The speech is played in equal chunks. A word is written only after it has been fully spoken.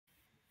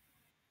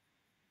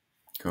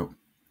Cool.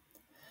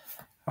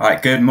 All right,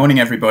 good morning,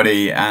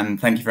 everybody, and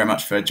thank you very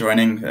much for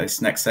joining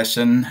this next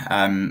session.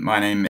 My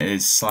name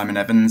is Simon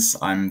Evans.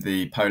 I'm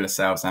the Polar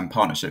Sales and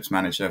Partnerships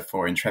Manager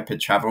for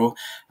Intrepid Travel,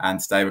 and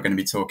today we're going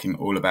to be talking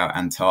all about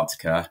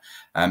Antarctica.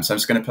 So I'm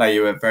just going to play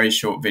you a very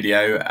short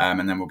video,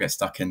 and then we'll get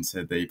stuck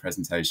into the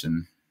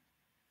presentation.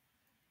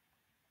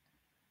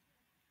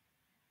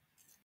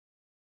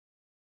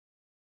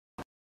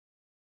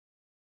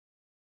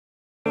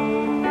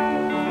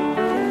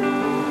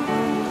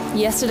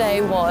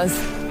 Yesterday was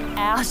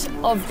out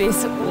of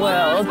this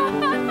world.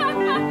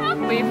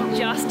 We've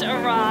just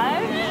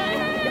arrived.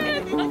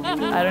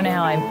 I don't know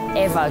how I'm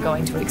ever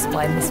going to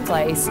explain this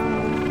place.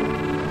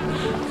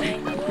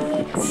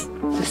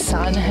 The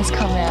sun has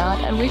come out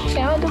and we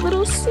found a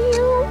little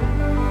seal.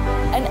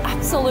 An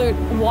absolute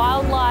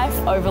wildlife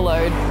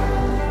overload.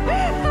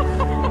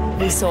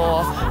 We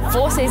saw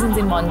 4 seasons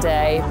in one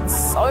day,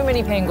 so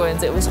many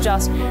penguins. It was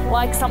just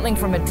like something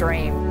from a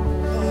dream.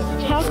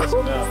 How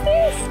cool is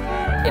this?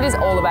 It is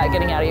all about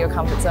getting out of your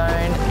comfort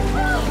zone.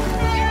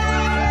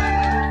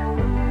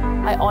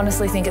 I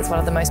honestly think it's one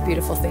of the most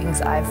beautiful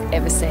things I've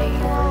ever seen.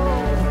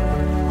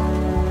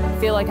 I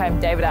feel like I'm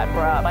David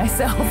Attenborough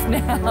myself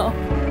now.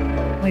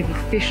 We've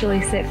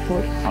officially set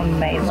foot on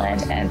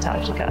mainland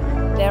Antarctica.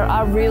 There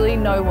are really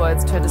no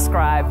words to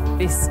describe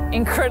this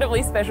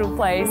incredibly special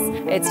place.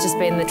 It's just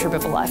been the trip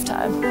of a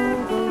lifetime.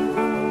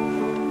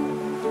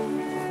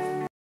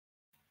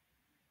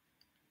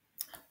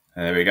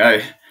 There we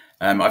go.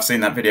 I've seen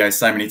that video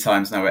so many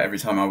times now, but every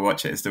time I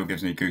watch it, it still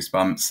gives me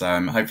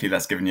goosebumps. Hopefully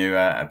that's given you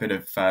a bit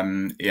of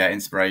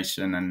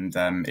inspiration and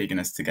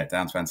eagerness to get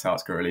down to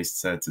Antarctica, or at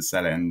least to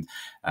sell it, and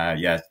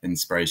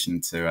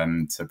inspiration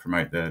to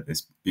promote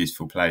this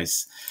beautiful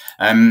place.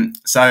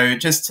 So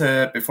just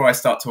before I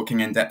start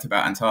talking in depth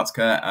about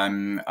Antarctica,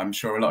 I'm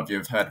sure a lot of you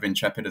have heard of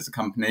Intrepid as a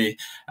company,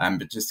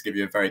 but just to give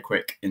you a very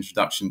quick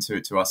introduction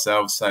to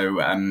ourselves. So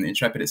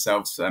Intrepid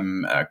itself's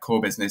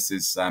core business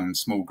is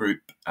small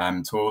group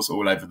tours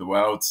all over the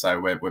world. So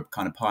we're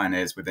kind of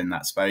pioneers within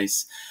that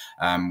space.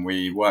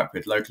 We work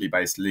with locally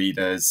based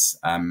leaders,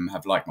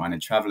 have like-minded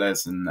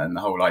travelers, and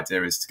the whole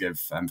idea is to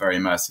give very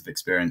immersive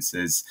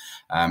experiences.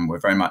 We're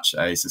very much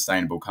a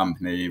sustainable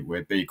company.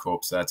 We're B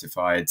Corp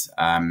certified,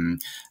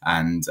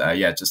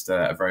 just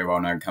a very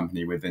well-known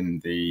company within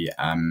the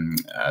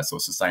sort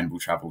of sustainable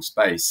travel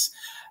space.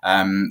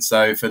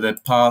 So for the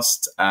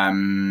past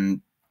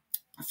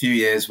few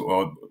years,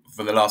 or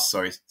for the last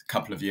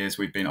couple of years,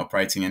 we've been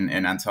operating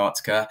in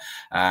Antarctica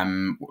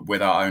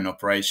with our own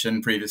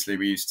operation. Previously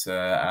we used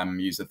to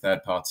use a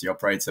third-party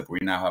operator, but we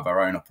now have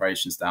our own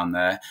operations down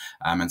there,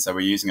 and so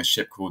we're using a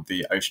ship called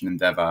the Ocean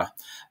Endeavour.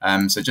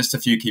 So just a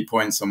few key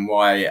points on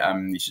why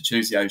you should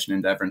choose the Ocean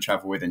Endeavour and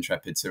travel with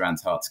Intrepid to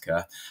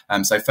Antarctica.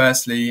 So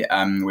firstly,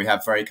 we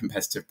have very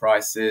competitive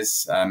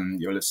prices.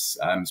 You'll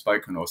have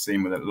spoken or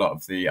seen with a lot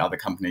of the other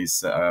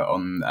companies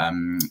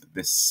on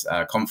this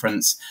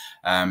conference.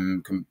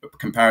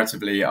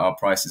 Comparatively, our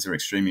prices are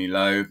extremely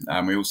low.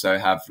 We also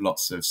have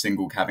lots of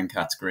single cabin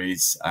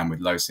categories with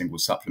low single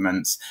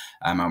supplements,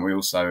 and we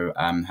also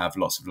have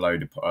lots of low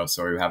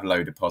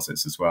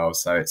deposits as well.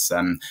 So it's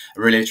a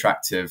really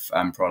attractive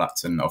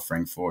product and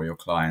offering for your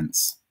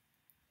clients.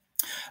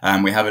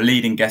 We have a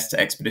leading guest to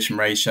expedition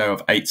ratio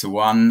of 8 to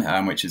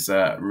 1, which is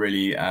a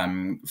really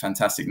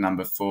fantastic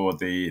number for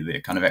the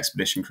kind of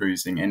expedition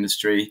cruising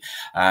industry.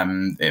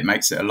 It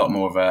makes it a lot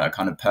more of a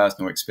kind of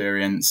personal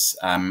experience.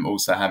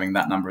 Also, having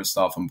that number of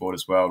staff on board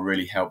as well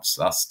really helps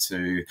us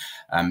to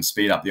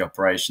speed up the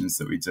operations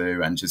that we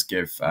do and just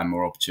give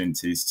more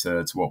opportunities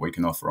to what we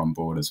can offer on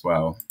board as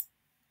well.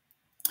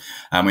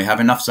 We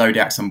have enough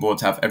Zodiacs on board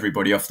to have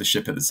everybody off the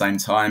ship at the same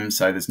time,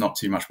 so there's not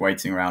too much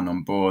waiting around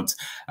on board,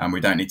 and we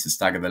don't need to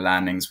stagger the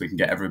landings. We can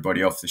get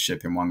everybody off the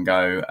ship in one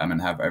go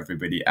and have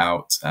everybody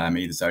out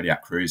either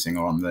Zodiac cruising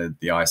or on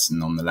the ice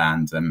and on the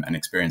land, and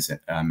experience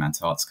it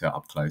Antarctica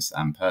up close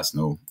and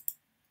personal.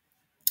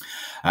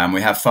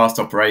 We have fast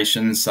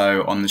operations,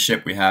 so on the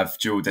ship we have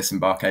dual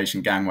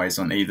disembarkation gangways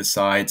on either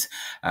side.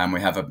 We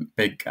have a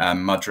big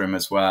mudroom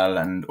as well,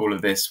 and all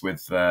of this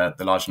with the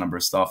large number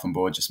of staff on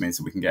board just means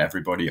that we can get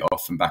everybody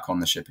off and back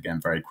on the ship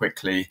again very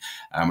quickly,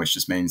 which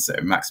just means that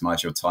it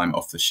maximise your time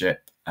off the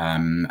ship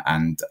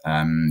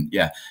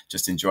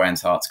just enjoy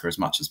Antarctica as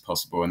much as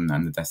possible and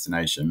the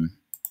destination.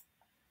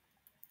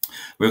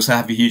 We also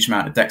have a huge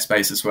amount of deck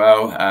space as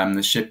well.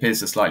 The ship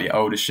is a slightly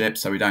older ship,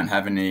 so we don't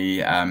have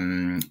any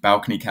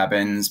balcony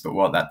cabins, but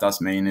what that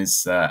does mean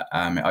is it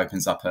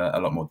opens up a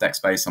lot more deck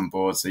space on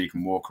board, so you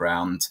can walk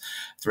around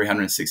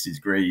 360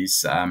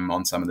 degrees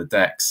on some of the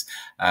decks.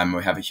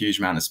 We have a huge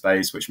amount of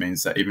space, which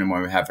means that even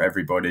when we have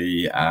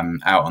everybody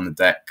out on the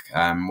deck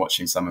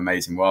watching some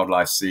amazing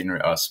wildlife scenery,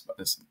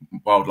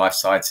 wildlife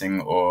sighting,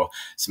 or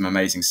some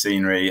amazing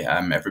scenery,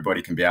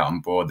 everybody can be out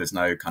on board. There's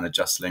no kind of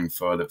jostling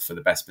for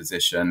the best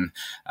position.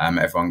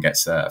 Everyone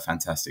gets a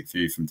fantastic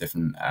view from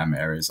different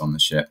areas on the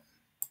ship.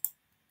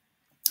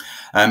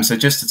 So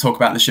just to talk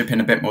about the ship in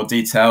a bit more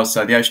detail,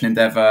 so the Ocean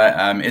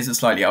Endeavour is a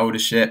slightly older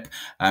ship.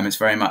 It's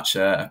very much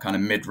a kind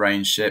of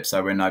mid-range ship,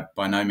 so we're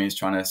by no means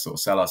trying to sort of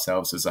sell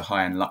ourselves as a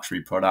high-end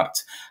luxury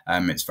product.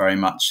 It's very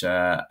much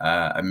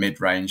a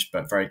mid-range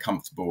but very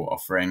comfortable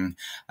offering,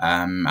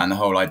 and the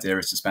whole idea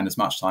is to spend as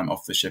much time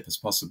off the ship as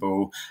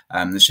possible.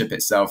 The ship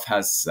itself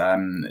has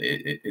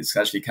it's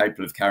actually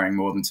capable of carrying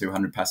more than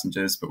 200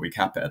 passengers, but we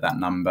cap it at that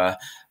number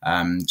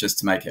just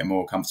to make it a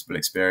more comfortable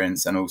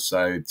experience, and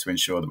also to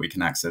ensure that we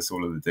can access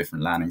all of the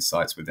different landing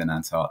sites within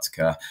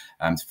Antarctica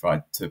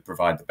to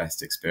provide the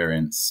best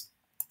experience.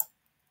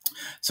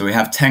 So we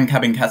have 10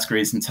 cabin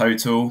categories in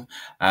total.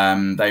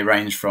 They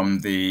range from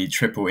the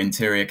triple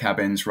interior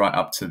cabins right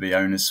up to the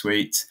owner's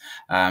suite.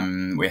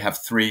 We have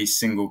 3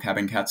 single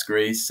cabin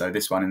categories. So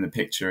this one in the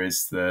picture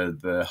is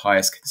the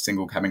highest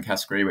single cabin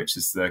category, which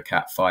is the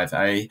Cat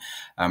 5A.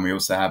 We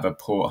also have a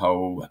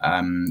porthole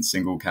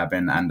single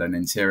cabin and an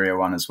interior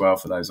one as well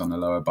for those on the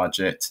lower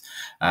budget.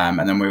 And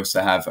then we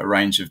also have a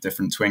range of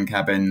different twin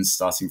cabins,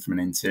 starting from an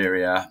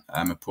interior,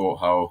 a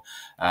porthole,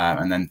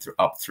 and then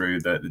up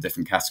through the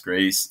different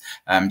categories.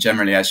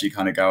 Generally, as you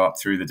kind of go up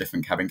through the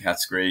different cabin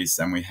categories,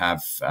 then we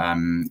have,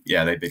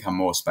 they become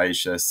more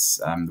spacious,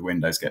 the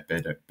windows get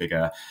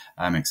bigger,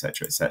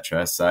 etc.,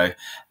 etc. So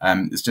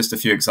there's just a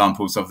few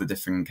examples of the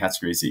different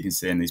categories that you can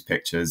see in these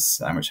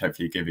pictures, which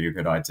hopefully give you a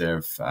good idea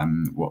of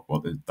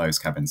what those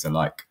cabins are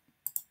like.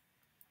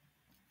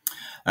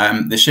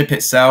 The ship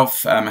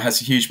itself has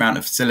a huge amount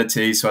of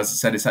facilities. So as I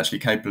said, it's actually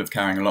capable of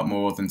carrying a lot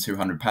more than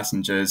 200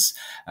 passengers,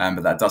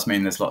 but that does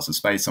mean there's lots of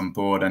space on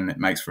board, and it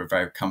makes for a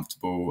very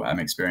comfortable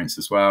experience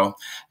as well.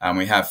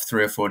 We have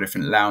 3 or 4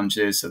 different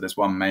lounges. So there's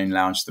one main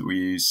lounge that we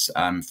use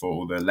for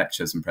all the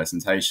lectures and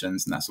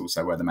presentations, and that's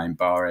also where the main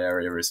bar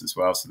area is as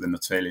well, so the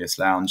Nautilus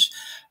Lounge.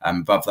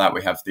 Above that,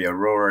 we have the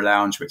Aurora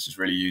Lounge, which is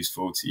really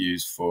useful to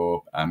use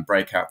for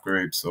breakout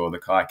groups or the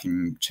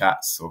kayaking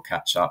chats or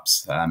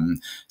catch-ups.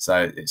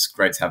 So it's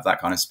great to have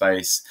that kind of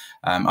space.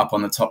 Up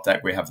on the top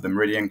deck, we have the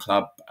Meridian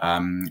Club,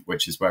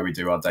 which is where we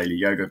do our daily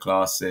yoga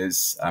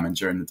classes. And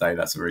during the day,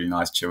 that's a really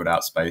nice chilled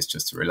out space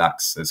just to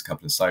relax. There's a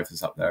couple of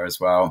sofas up there as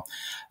well.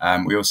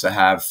 We also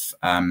have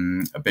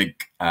a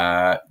big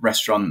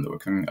restaurant that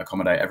can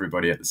accommodate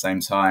everybody at the same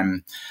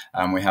time.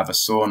 We have a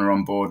sauna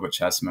on board, which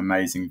has some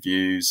amazing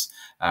views.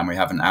 We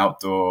have an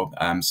outdoor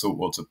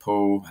saltwater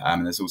pool,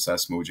 and there's also a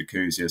small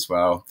jacuzzi as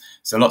well.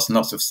 So lots and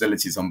lots of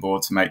facilities on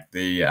board to make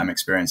the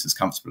experience as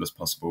comfortable as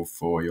possible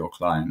for your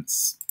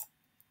clients.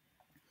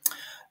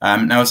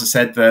 Now, as I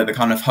said, the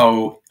kind of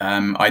whole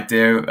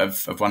idea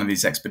of one of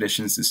these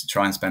expeditions is to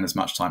try and spend as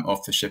much time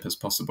off the ship as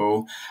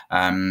possible.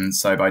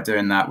 So by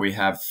doing that, we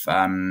have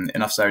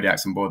enough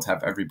Zodiacs on board to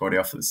have everybody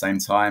off at the same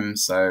time.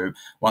 So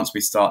once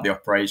we start the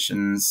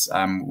operations,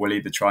 we'll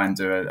either try and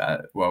do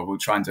we'll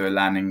try and do a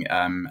landing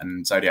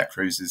and Zodiac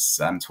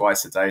cruises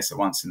twice a day. So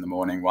once in the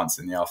morning, once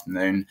in the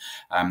afternoon.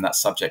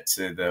 That's subject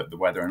to the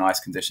weather and ice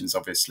conditions,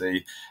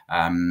 obviously.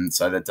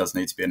 So there does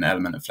need to be an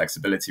element of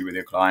flexibility with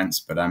your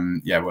clients. But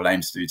we'll aim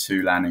to do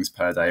 2 landings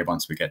per day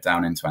once we get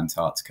down into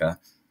Antarctica.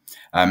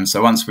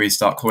 So once we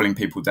start calling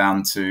people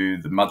down to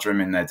the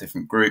mudroom in their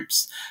different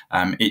groups,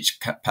 each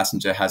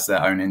passenger has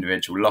their own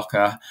individual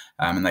locker,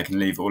 and they can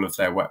leave all of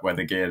their wet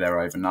weather gear there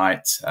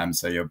overnight.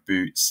 So your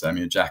boots,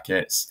 your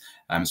jackets.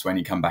 So when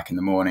you come back in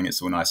the morning,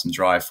 it's all nice and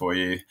dry for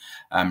you.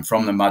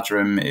 From the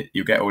mudroom,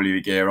 you get all your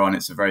gear on.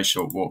 It's a very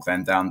short walk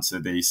then down to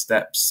the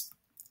steps,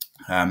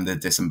 the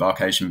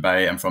disembarkation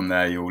bay, and from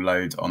there you'll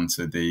load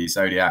onto the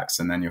Zodiacs,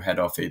 and then you'll head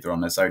off either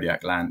on a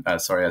Zodiac a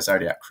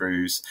Zodiac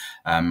cruise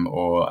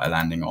or a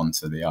landing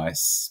onto the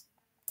ice.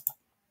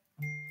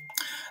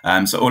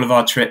 So all of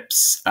our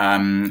trips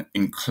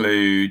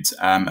include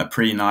a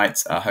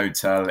pre-night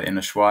hotel in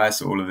Ushuaia.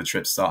 So all of the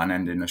trips start and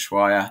end in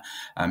Ushuaia.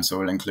 So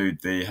we'll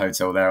include the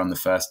hotel there on the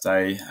first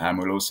day.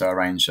 We'll also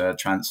arrange a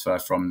transfer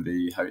from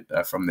the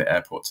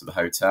airport to the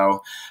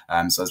hotel.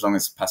 So as long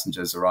as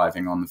passengers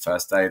arriving on the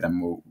first day, then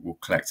we'll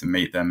collect and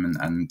meet them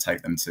and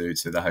take them to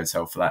the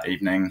hotel for that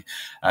evening.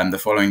 The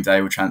following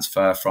day, we'll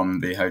transfer from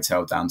the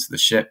hotel down to the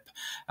ship.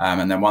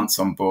 And then once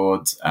on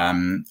board,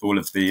 all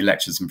of the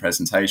lectures and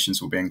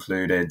presentations will be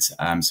included.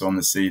 So on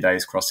the sea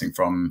days, crossing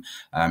from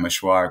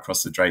Ushuaia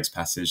across the Drake's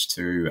Passage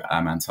to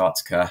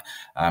Antarctica,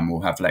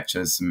 we'll have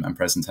lectures and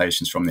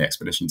presentations from the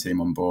expedition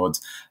team on board.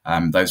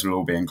 Those will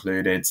all be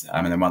included.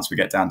 And then once we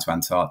get down to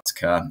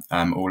Antarctica,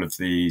 all of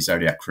the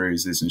Zodiac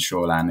cruises and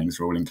shore landings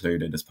are all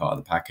included as part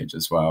of the package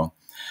as well.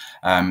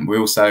 We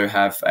also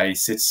have a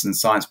citizen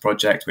science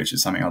project, which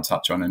is something I'll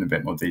touch on in a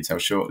bit more detail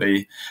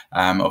shortly.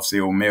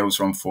 Obviously, all meals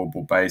are on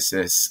full-board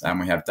basis, and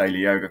we have daily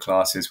yoga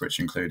classes, which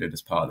are included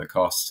as part of the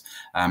cost,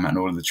 and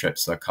all of the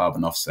trips are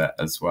carbon offset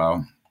as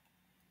well.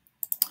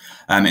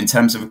 In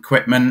terms of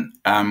equipment,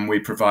 we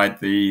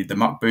provide the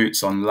muck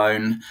boots on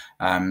loan.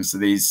 So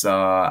these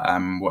are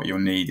what you'll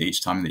need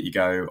each time that you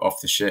go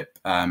off the ship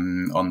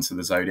onto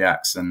the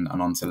Zodiacs and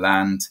onto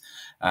land.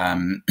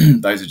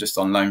 Those are just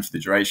on loan for the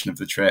duration of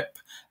the trip.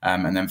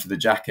 And then for the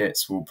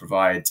jackets, we'll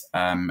provide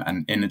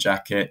an inner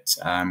jacket,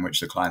 which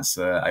the clients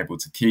are able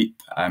to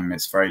keep.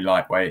 It's very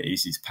lightweight,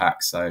 easy to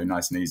pack, so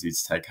nice and easy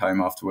to take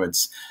home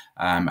afterwards.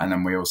 And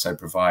then we also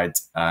provide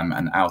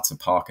an outer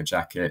parka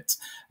jacket,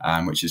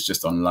 which is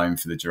just on loan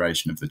for the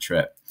duration of the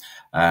trip.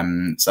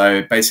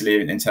 So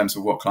basically, in terms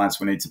of what clients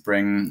will need to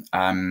bring,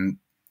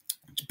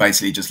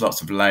 basically just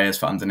lots of layers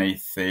for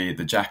underneath the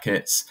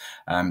jackets.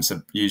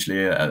 So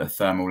usually a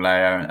thermal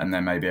layer, and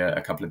then maybe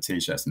a couple of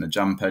t-shirts and a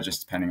jumper,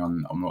 just depending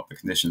on what the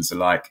conditions are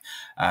like.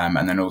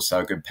 And then also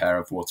a good pair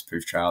of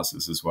waterproof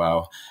trousers as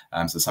well.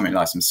 So something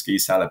like some ski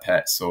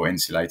salopettes or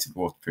insulated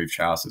waterproof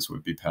trousers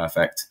would be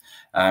perfect.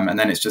 And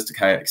then it's just a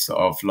case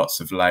of lots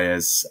of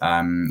layers,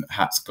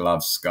 hats,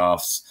 gloves,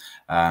 scarves,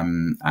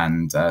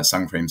 and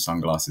sun cream,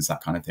 sunglasses,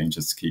 that kind of thing,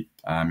 just to keep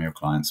your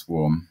clients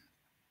warm.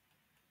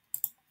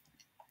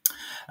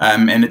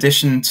 In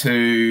addition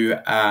to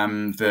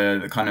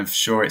the kind of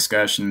shore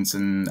excursions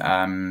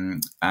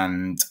and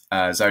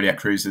Zodiac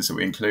cruises that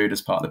we include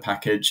as part of the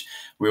package,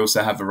 we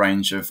also have a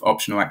range of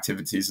optional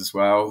activities as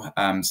well.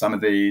 Some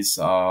of these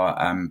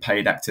are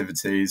paid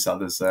activities,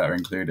 others are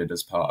included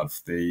as part of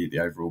the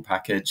overall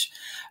package.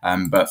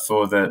 But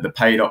for the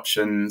paid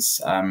options,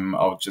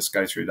 I'll just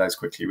go through those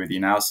quickly with you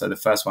now. So the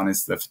first one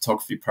is the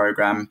photography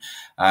program.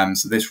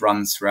 So this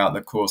runs throughout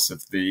the course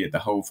of the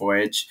whole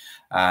voyage,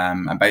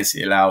 and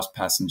basically allows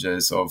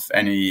passengers of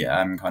any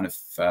kind of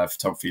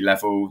photography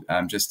level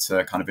just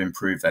to kind of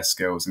improve their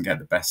skills and get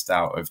the best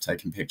out of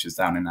taking pictures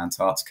down in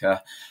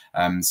Antarctica.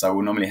 So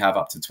we'll normally have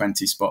up to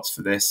 20 spots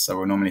for this. So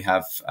we'll normally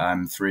have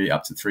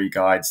up to three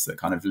guides that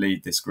kind of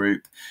lead this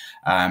group,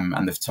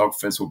 and the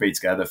photographers will be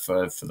together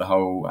for the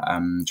whole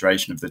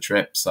duration of the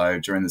trip. So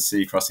during the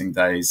sea crossing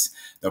days,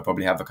 they'll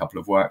probably have a couple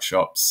of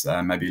workshops,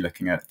 maybe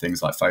looking at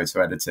things like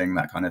photo editing,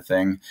 that kind of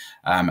thing.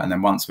 And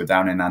then once we're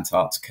down in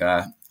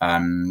Antarctica,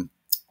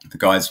 the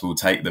guides will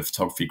take the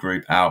photography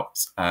group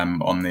out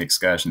on the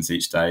excursions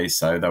each day.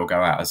 So they'll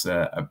go out as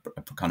a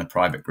kind of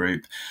private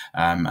group,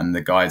 and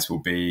the guides will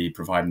be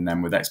providing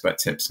them with expert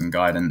tips and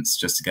guidance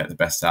just to get the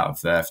best out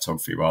of their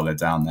photography while they're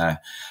down there.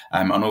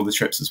 On all the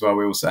trips as well,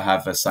 we also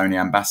have a Sony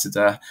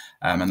ambassador,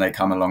 and they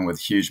come along with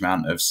a huge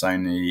amount of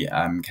Sony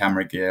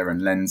camera gear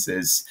and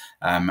lenses,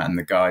 and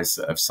the guys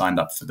that have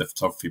signed up for the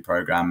photography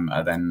program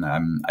are then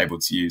able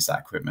to use that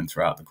equipment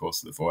throughout the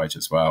course of the voyage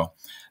as well.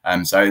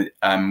 So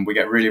we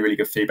get really, really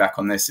good feedback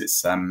on this.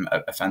 It's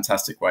a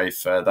fantastic way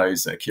for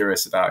those that are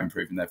curious about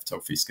improving their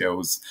photography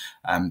skills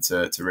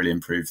to really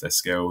improve their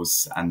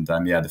skills. And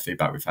yeah, the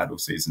feedback we've had all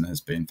season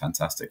has been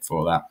fantastic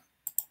for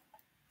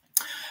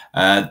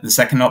that. The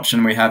second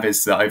option we have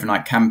is the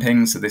overnight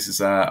camping. So this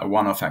is a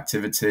one-off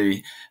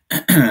activity.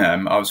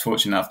 I was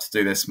fortunate enough to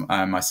do this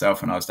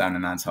myself when I was down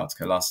in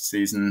Antarctica last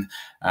season.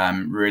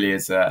 Really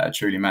is a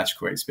truly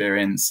magical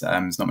experience.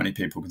 There's not many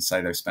people can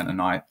say they've spent a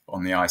night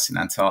on the ice in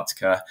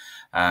Antarctica.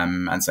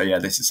 And so, yeah,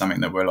 this is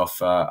something that we'll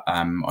offer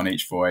on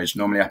each voyage,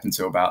 normally up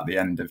until about the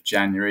end of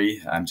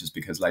January, just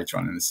because later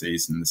on in the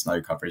season, the snow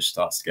coverage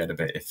starts to get a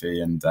bit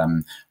iffy and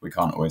we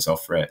can't always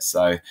offer it.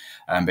 So,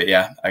 but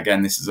yeah,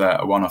 again, this is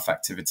a one-off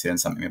activity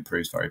and something that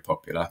proves very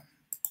popular.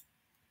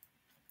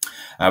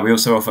 We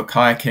also offer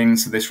kayaking,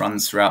 so this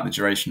runs throughout the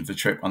duration of the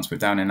trip once we're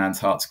down in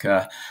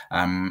Antarctica.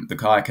 The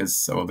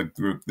kayakers, or the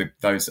group,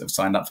 those that have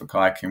signed up for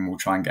kayaking, will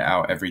try and get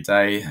out every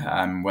day.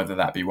 Whether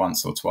that be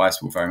once or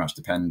twice will very much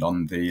depend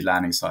on the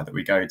landing site that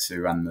we go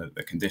to and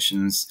the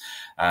conditions.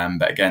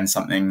 But again,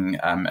 something,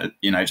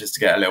 just to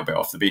get a little bit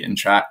off the beaten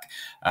track,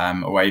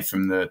 away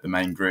from the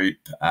main group.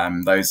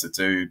 Those that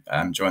do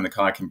join the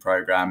kayaking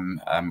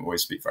program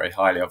always speak very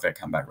highly of it,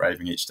 come back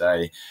raving each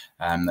day.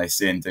 They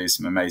see and do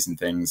some amazing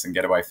things and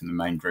get away from the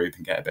main group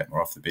and get a bit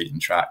more off the beaten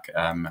track,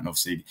 and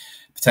obviously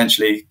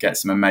potentially get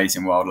some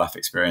amazing wildlife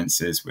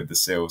experiences with the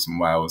seals and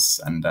whales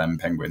and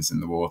penguins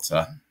in the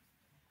water.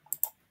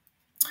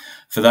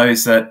 For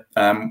those that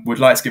would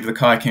like to give the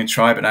kayaking a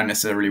try but don't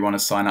necessarily want to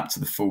sign up to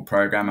the full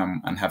program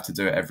and have to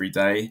do it every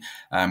day,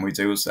 we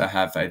do also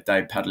have a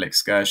day paddle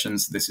excursion.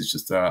 So this is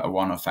just a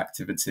one-off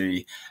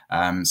activity,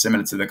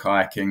 similar to the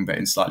kayaking but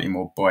in slightly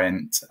more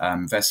buoyant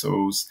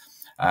vessels.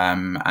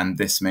 And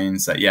this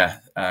means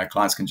that,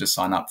 clients can just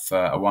sign up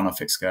for a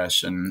one-off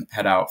excursion,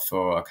 head out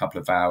for a couple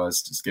of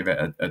hours, just give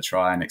it a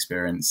try and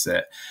experience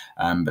it,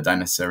 but don't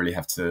necessarily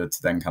have to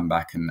then come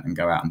back and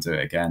go out and do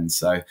it again.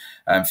 So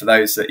for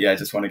those that,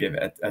 just want to give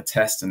it a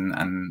test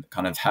and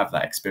kind of have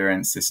that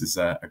experience, this is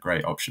a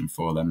great option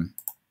for them.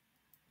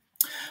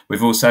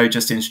 We've also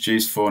just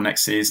introduced for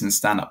next season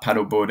stand-up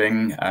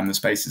paddleboarding. The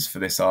spaces for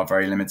this are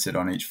very limited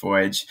on each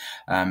voyage,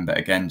 but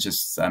again,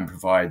 just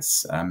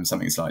provides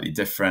something slightly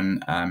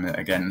different.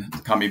 Again,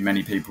 there can't be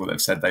many people that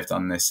have said they've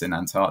done this in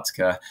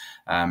Antarctica,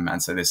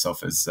 and so this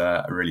offers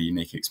a really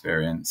unique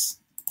experience.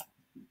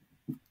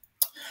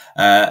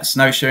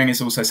 Snowshoeing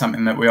is also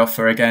something that we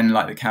offer, again,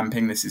 like the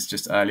camping. This is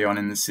just early on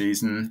in the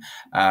season,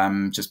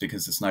 just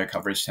because the snow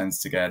coverage tends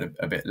to get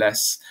a bit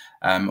less.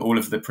 All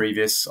of the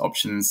previous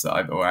options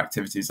or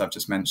activities I've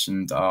just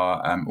mentioned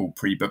are all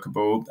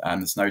pre-bookable,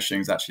 and the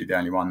snowshoeing is actually the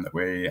only one that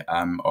we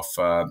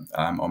offer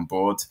on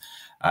board.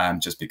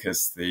 just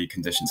because the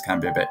conditions can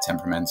be a bit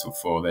temperamental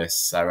for this.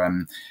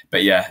 So,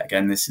 but yeah,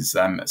 again, this is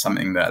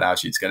something that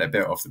allows you to get a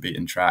bit off the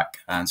beaten track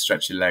and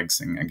stretch your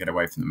legs and get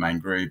away from the main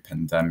group,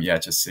 and yeah,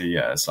 just see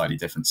a slightly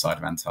different side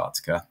of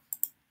Antarctica.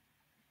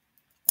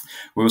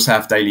 We also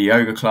have daily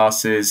yoga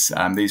classes.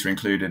 These are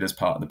included as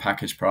part of the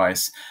package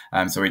price.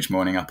 So each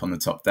morning up on the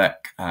top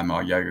deck,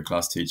 our yoga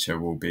class teacher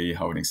will be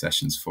holding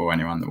sessions for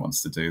anyone that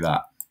wants to do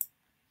that.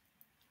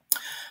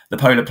 The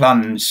polar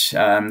plunge,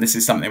 this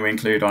is something we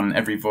include on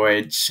every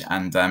voyage,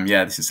 and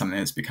yeah, this is something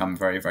that's become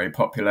very, very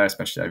popular,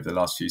 especially over the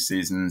last few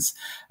seasons.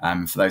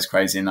 For those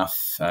crazy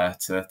enough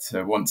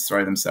to want to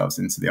throw themselves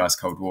into the ice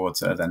cold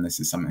water, then this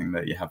is something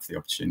that you have the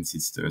opportunity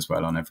to do as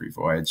well on every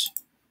voyage.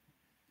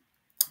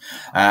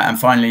 And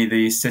finally,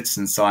 the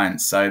citizen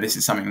science. So this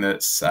is something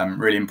that's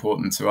really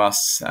important to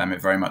us.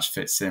 It very much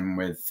fits in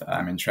with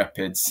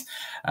Intrepid's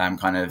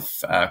kind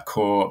of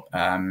core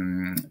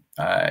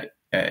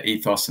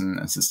ethos and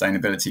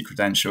sustainability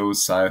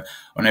credentials. So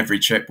on every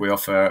trip, we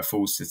offer a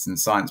full citizen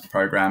science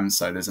program.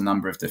 So there's a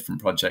number of different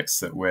projects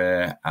that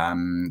we're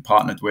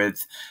partnered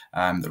with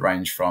that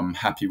range from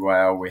Happy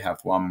Whale. We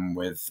have one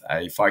with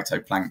a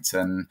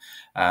phytoplankton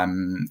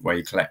where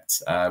you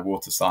collect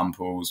water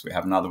samples. We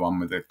have another one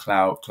with a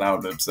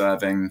cloud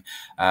observing,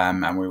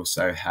 and we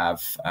also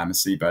have a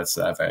seabird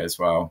survey as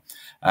well.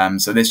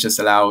 So this just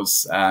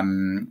allows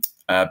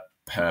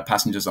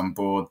passengers on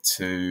board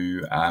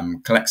to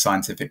collect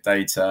scientific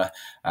data,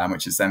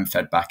 which is then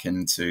fed back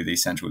into the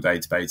central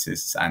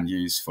databases and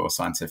used for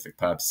scientific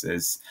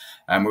purposes.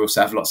 We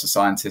also have lots of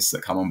scientists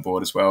that come on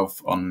board as well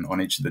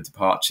on each of the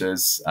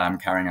departures,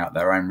 carrying out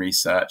their own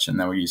research, and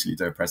they'll usually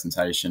do a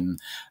presentation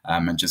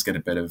and just get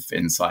a bit of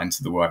insight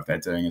into the work they're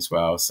doing as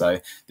well. So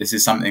this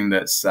is something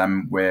that's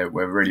we're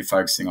really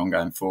focusing on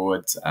going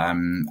forward,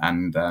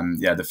 and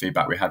yeah, the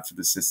feedback we had for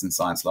the citizen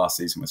science last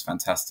season was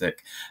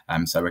fantastic.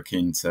 So we're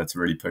keen to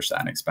really push that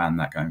and expand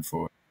that going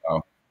forward as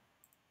well.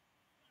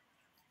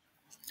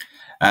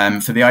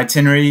 For the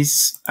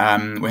itineraries,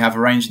 we have a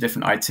range of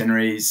different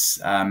itineraries.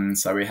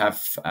 So we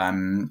have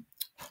our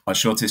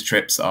shortest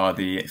trips are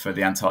for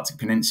the Antarctic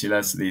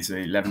Peninsula. So these are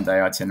 11-day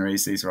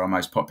itineraries. These are our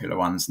most popular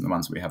ones and the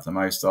ones we have the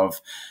most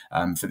of.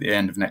 For the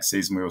end of next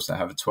season, we also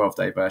have a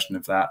 12-day version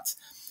of that.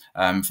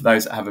 For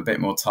those that have a bit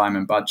more time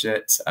and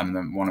budget and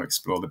then want to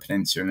explore the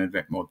peninsula in a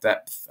bit more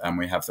depth,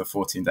 we have the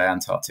 14-day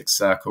Antarctic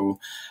Circle.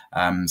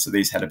 So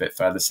these head a bit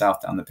further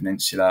south down the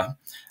peninsula.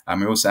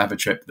 We also have a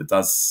trip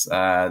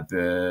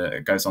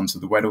that goes on to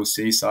the Weddell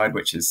Seaside,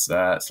 which is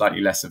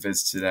slightly less a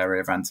visited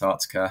area of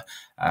Antarctica.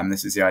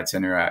 This is the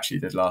itinerary I actually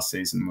did last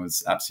season.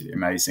 Was absolutely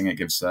amazing. It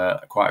gives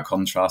quite a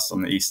contrast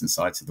on the eastern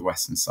side to the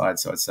western side,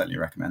 so I'd certainly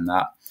recommend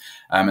that.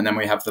 And then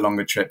we have the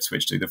longer trips,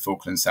 which do the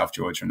Falklands, South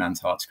Georgia and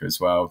Antarctica as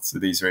well. So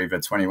these are either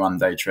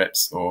 21-day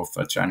trips, or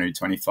for January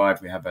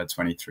 25, we have a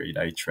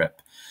 23-day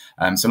trip.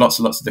 So lots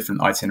and lots of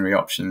different itinerary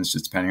options,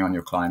 just depending on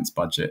your client's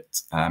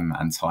budget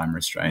and time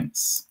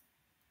restraints.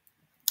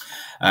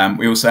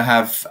 We also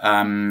have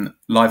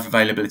live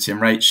availability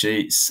and rate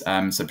sheets,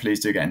 so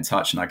please do get in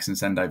touch and I can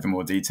send over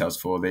more details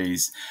for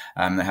these.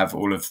 They have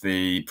all of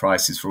the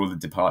prices for all the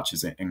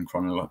departures in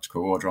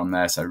chronological order on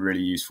there, so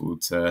really useful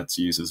to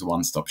use as a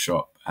one-stop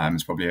shop.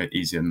 It's probably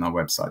easier than our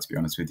website, to be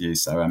honest with you.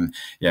 So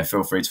yeah,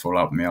 feel free to follow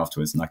up with me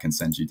afterwards and I can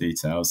send you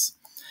details.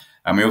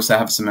 And we also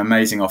have some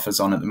amazing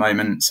offers on at the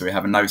moment. So we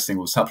have a no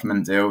single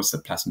supplement deal, so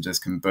passengers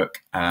can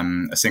book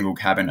a single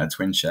cabin at a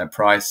twin share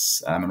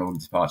price on all the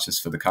departures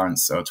for the current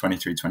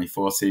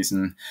 23-24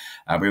 season.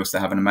 We also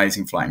have an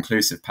amazing flight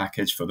inclusive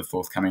package for the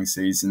forthcoming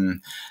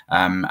season.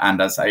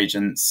 And as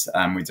agents,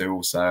 we do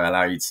also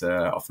allow you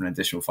to offer an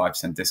additional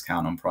 5%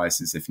 discount on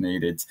prices if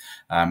needed.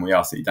 We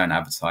ask that you don't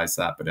advertise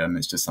that, but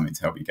it's just something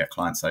to help you get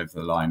clients over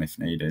the line if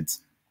needed.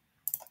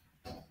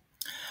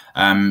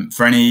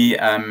 For any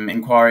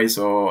inquiries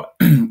or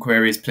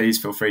queries,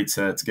 please feel free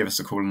to give us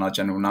a call on our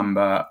general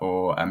number,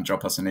 or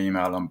drop us an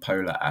email on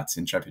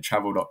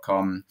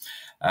polar@intrepidtravel.com.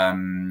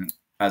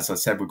 As I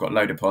said, we've got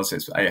low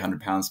deposits for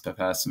 £800 per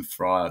person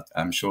for our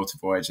shorter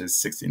voyages,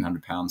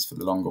 £1,600 for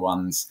the longer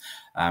ones,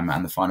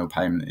 and the final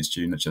payment is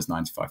due just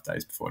 95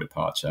 days before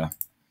departure.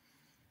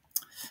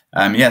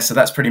 Yeah, so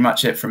that's pretty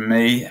much it from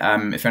me.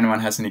 If anyone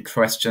has any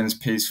questions,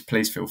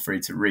 please feel free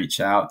to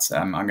reach out.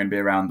 I'm going to be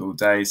around all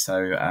day,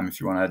 so if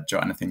you want to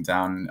jot anything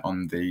down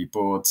on the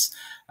boards,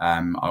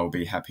 I'll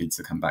be happy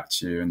to come back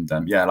to you. And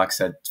yeah, like I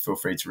said, feel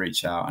free to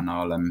reach out and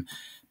I'll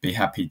be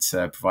happy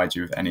to provide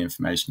you with any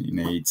information you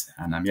need.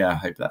 And yeah, I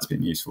hope that's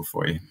been useful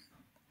for you.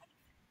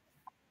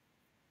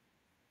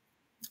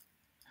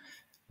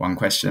 One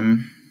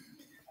question.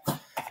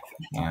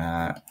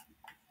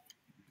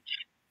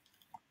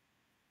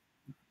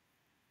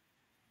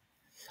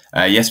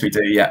 Yes, we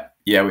do.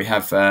 Yeah, we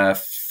have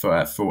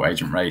for full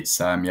agent rates.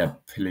 Yeah,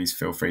 please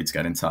feel free to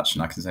get in touch,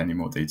 and I can send you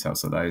more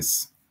details of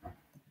those.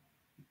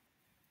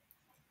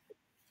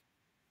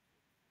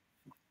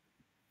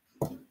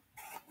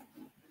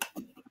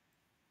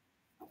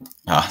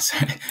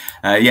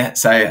 Yeah,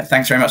 so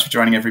thanks very much for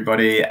joining,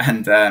 everybody,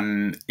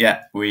 and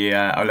yeah,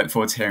 I look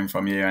forward to hearing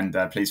from you, and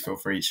please feel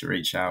free to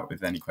reach out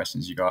with any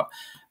questions you got,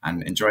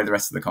 and enjoy the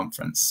rest of the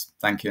conference.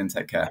 Thank you and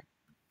take care.